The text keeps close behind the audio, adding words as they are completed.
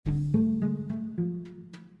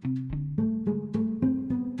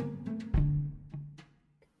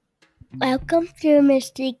Welcome to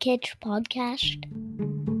Mystery Kids Podcast.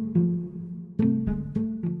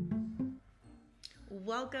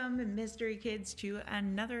 Welcome, Mystery Kids, to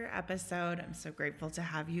another episode. I'm so grateful to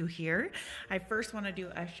have you here. I first want to do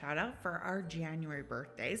a shout out for our January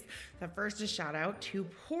birthdays. So first, a shout out to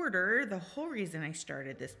Porter, the whole reason I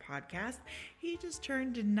started this podcast. He just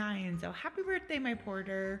turned 9. So happy birthday, my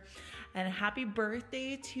Porter. And happy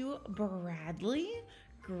birthday to Bradley,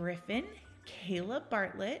 Griffin, Caleb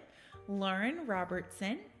Bartlett, Lauren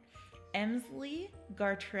Robertson, Emsley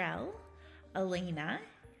Gartrell, Elena,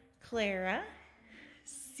 Clara,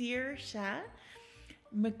 Saoirse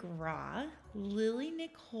McGraw, Lily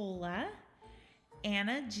Nicola,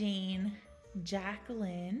 Anna Jane,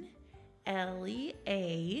 Jacqueline, Ellie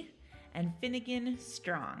A., and Finnegan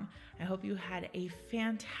Strong. I hope you had a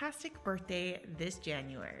fantastic birthday this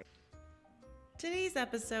January. Today's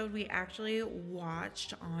episode, we actually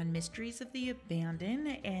watched on Mysteries of the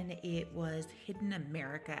Abandoned, and it was Hidden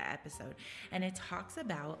America episode. And it talks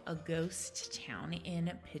about a ghost town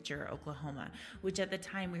in Picher, Oklahoma, which at the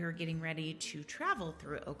time we were getting ready to travel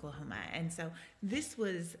through Oklahoma. And so this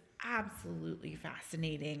was absolutely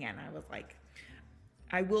fascinating. And I was like,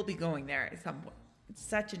 I will be going there at some point. It's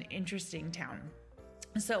such an interesting town.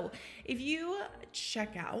 So if you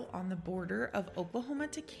check out on the border of Oklahoma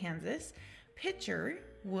to Kansas, Picher,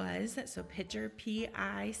 Picher,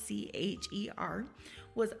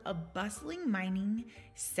 was a bustling mining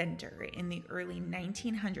center in the early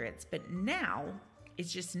 1900s, but now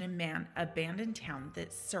it's just an abandoned town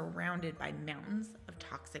that's surrounded by mountains of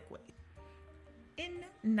toxic waste. In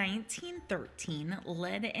 1913,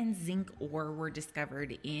 lead and zinc ore were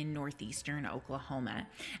discovered in northeastern Oklahoma,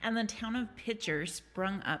 and the town of Picher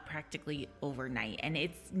sprung up practically overnight. And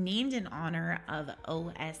it's named in honor of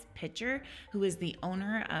O.S. Picher, who is the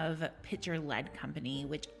owner of Picher Lead Company,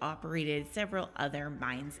 which operated several other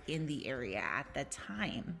mines in the area at the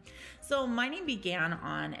time. So mining began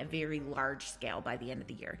on a very large scale by the end of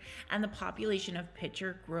the year, and the population of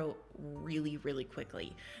Picher grew really, really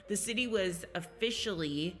quickly. The city was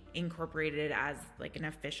officially incorporated as like an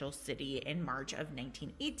official city in March of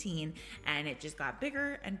 1918, and it just got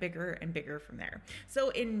bigger and bigger and bigger from there. So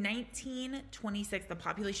in 1926, the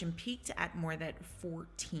population peaked at more than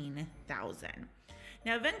 14,000.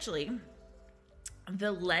 Now, eventually,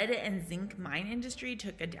 the lead and zinc mine industry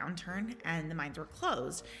took a downturn, and the mines were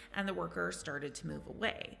closed, and the workers started to move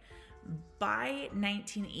away. By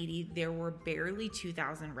 1980, there were barely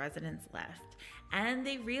 2,000 residents left, and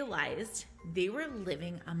they realized they were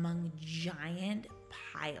living among giant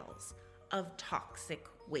piles of toxic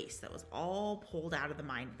waste that was all pulled out of the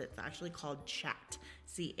mine. That's actually called chat,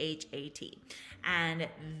 C-H-A-T. And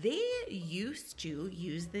they used to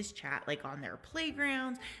use this chat like on their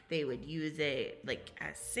playgrounds. They would use it like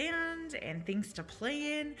as sand and things to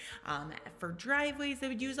play in. For driveways, they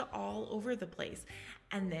would use it all over the place.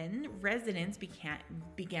 And then residents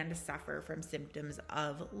began to suffer from symptoms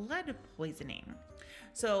of lead poisoning.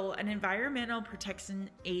 So an environmental protection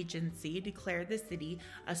agency declared the city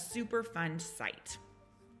a Superfund site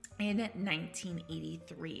in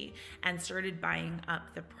 1983 and started buying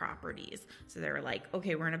up the properties. So they were like,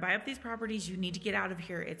 okay, we're going to buy up these properties. You need to get out of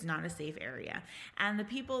here. It's not a safe area. And the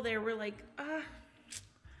people there were like,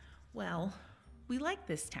 well, we like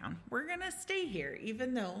this town. We're going to stay here.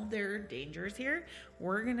 Even though there are dangers here,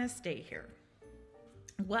 we're going to stay here.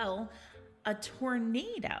 Well, a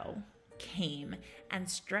tornado came and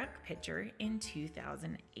struck Picher in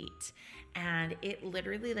 2008. And it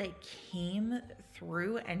literally came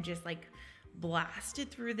through and just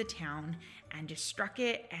blasted through the town and just struck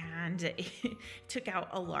it, and it took out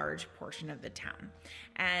a large portion of the town.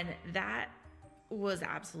 And that was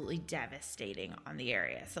absolutely devastating on the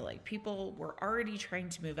area. So people were already trying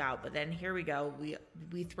to move out, but then here we go.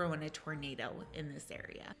 We throw in a tornado in this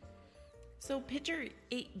area. So Picher,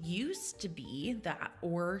 it used to be that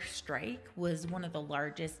ore strike was one of the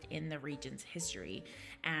largest in the region's history,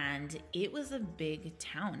 and it was a big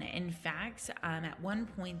town. In fact, at one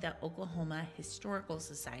point, the Oklahoma Historical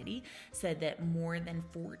Society said that more than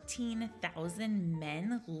 14,000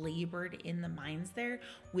 men labored in the mines there,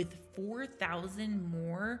 with 4,000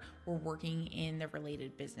 more were working in the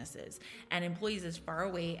related businesses. And employees as far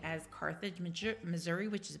away as Carthage, Missouri,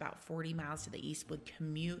 which is about 40 miles to the east, would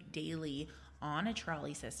commute daily on a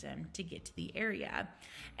trolley system to get to the area.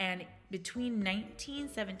 And between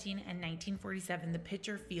 1917 and 1947, the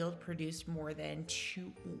Picher field produced more than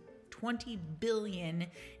 20 billion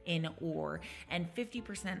in ore, and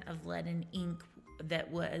 50% of lead and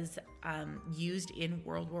that was used in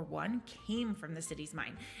World War I came from the city's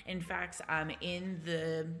mine. In fact, in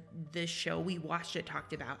the show we watched, it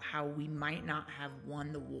talked about how we might not have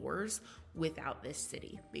won the wars without this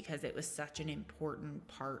city because it was such an important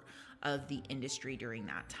part of the industry during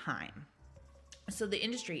that time. So the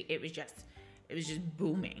industry, it was just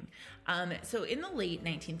booming. So in the late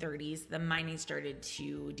 1930s, the mining started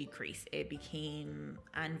to decrease. It became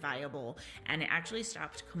unviable, and it actually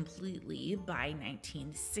stopped completely by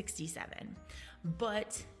 1967.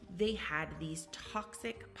 But they had these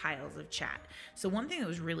toxic piles of chat. So one thing that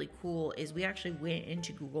was really cool is we actually went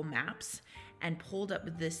into Google Maps and pulled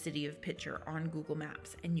up the city of Picher on Google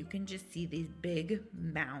Maps, and you can just see these big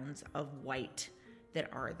mounds of white that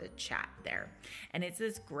are the chat there. And it's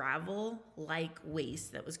this gravel-like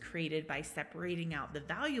waste that was created by separating out the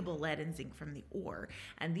valuable lead and zinc from the ore.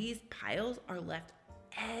 And these piles are left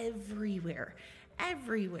everywhere.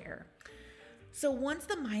 So once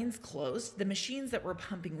the mines closed, the machines that were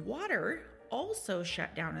pumping water also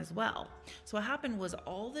shut down as well. So what happened was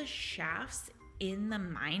all the shafts in the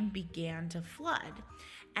mine began to flood,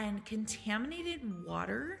 and contaminated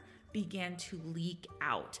water began to leak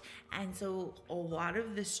out. And so a lot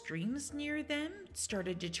of the streams near them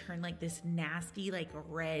started to turn like this nasty, like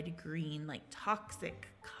red, green, like toxic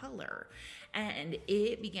color. And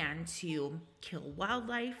it began to kill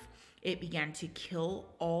wildlife. It began to kill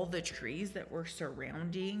all the trees that were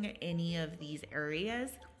surrounding any of these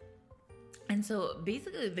areas. And so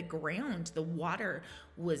basically the ground, the water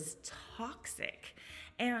was toxic.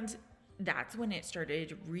 And that's when it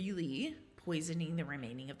started really poisoning the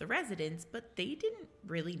remaining of the residents, but they didn't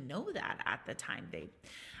really know that at the time.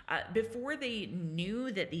 Before they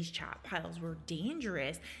knew that these chat piles were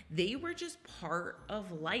dangerous, they were just part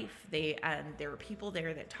of life. There were people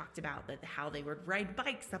there that talked about how they would ride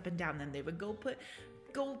bikes up and down them. They would go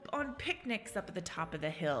on picnics up at the top of the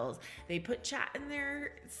hills. They put chat in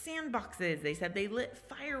their sandboxes. They said they lit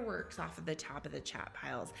fireworks off of the top of the chat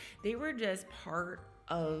piles. They were just part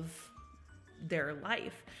of their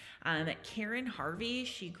life. Karen Harvey,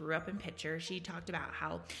 she grew up in Picher. She talked about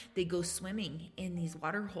how they go swimming in these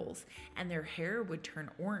water holes and their hair would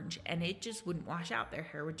turn orange and it just wouldn't wash out. Their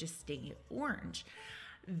hair would just stay orange.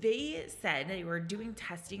 They said they were doing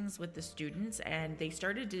testings with the students and they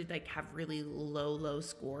started to have really low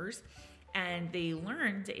scores. And they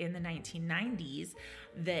learned in the 1990s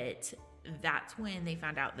that's when they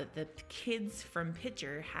found out that the kids from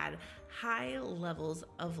Picher had high levels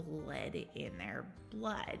of lead in their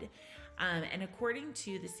blood. And according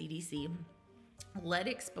to the CDC, lead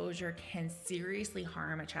exposure can seriously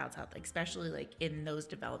harm a child's health, especially in those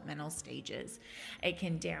developmental stages. It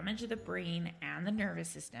can damage the brain and the nervous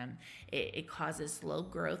system. It causes slow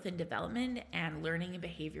growth and development and learning and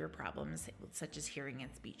behavior problems, such as hearing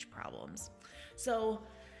and speech problems. So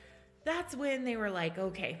that's when they were like,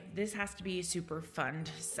 okay, this has to be a Superfund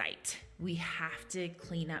site. We have to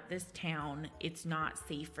clean up this town. It's not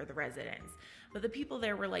safe for the residents. But the people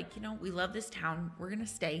there were like, we love this town. We're going to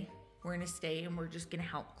stay. We're going to stay and we're just going to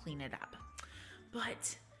help clean it up.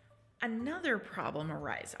 But another problem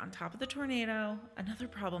arose. On top of the tornado, another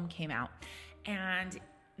problem came out. And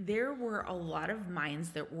there were a lot of mines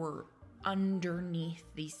that were underneath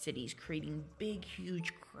these cities, creating big,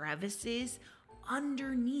 huge crevices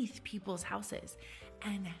underneath people's houses,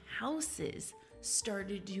 and houses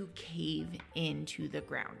started to cave into the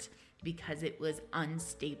ground because it was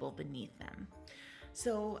unstable beneath them.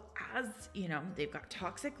 So as they've got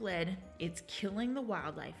toxic lead, it's killing the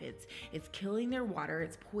wildlife, it's killing their water,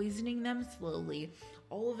 it's poisoning them slowly.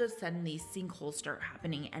 All of a sudden these sinkholes start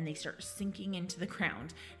happening and they start sinking into the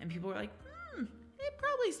ground, and people are like, it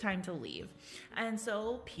probably is time to leave. And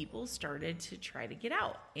so people started to try to get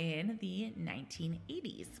out in the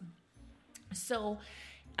 1980s. So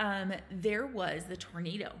there was the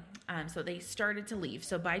tornado. So they started to leave.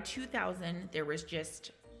 So by 2000, there was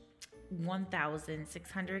just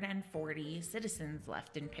 1,640 citizens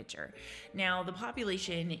left in Picher. Now the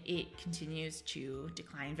population, it continues to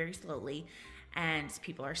decline very slowly, and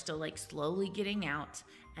people are still slowly getting out.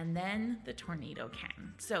 And then the tornado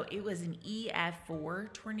came. So it was an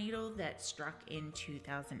EF4 tornado that struck in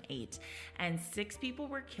 2008, and 6 people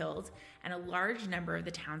were killed and a large number of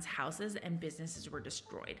the town's houses and businesses were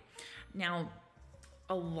destroyed. Now,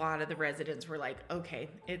 a lot of the residents were like, okay,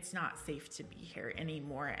 it's not safe to be here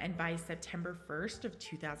anymore. And by September 1st of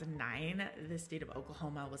 2009, the state of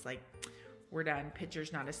Oklahoma was like, we're done.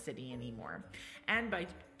 Picher's not a city anymore. And by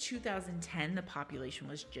 2010, the population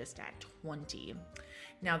was just at 20.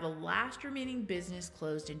 Now, the last remaining business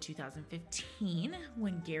closed in 2015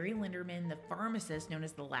 when Gary Linderman, the pharmacist known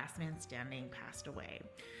as the last man standing, passed away.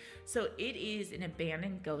 So it is an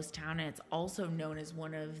abandoned ghost town, and it's also known as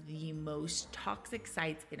one of the most toxic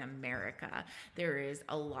sites in America. There is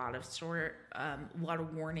a lot of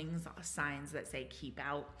warnings, signs that say keep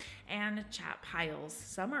out, and chat piles.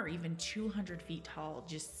 Some are even 200 feet tall,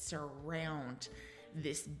 just surround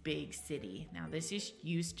this big city. Now, this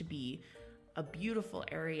used to be a beautiful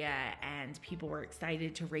area, and people were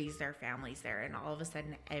excited to raise their families there, and all of a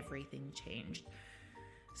sudden everything changed.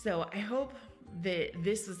 So I hope that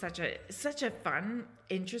this was such a fun,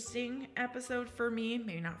 interesting episode for me.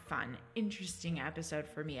 Maybe not fun, interesting episode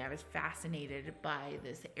for me. I was fascinated by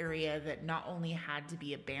this area that not only had to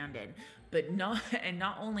be abandoned, but not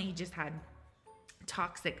only just had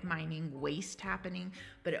toxic mining waste happening,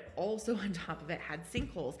 but it also on top of it had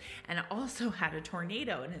sinkholes, and it also had a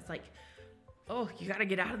tornado. And it's like, oh, you got to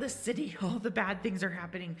get out of the city. All the bad things are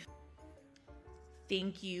happening.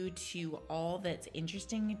 Thank you to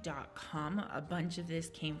allthat'sinteresting.com. A bunch of this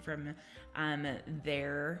came from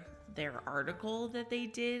their article that they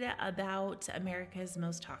did about America's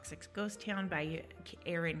Most Toxic Ghost Town by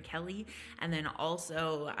Aaron Kelly, and then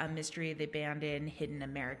also a Mystery of the Abandoned Hidden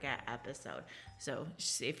America episode. So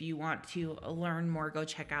if you want to learn more, go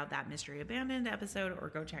check out that Mystery Abandoned episode or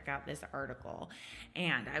go check out this article.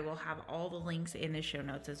 And I will have all the links in the show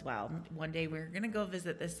notes as well. One day we're going to go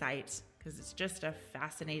visit this site because it's just a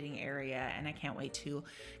fascinating area, and I can't wait to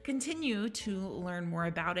continue to learn more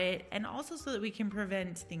about it, and also so that we can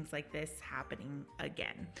prevent things like this happening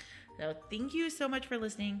again. So thank you so much for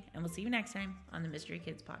listening, and we'll see you next time on the Mystery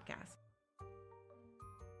Kids podcast.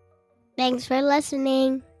 Thanks for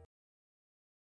listening.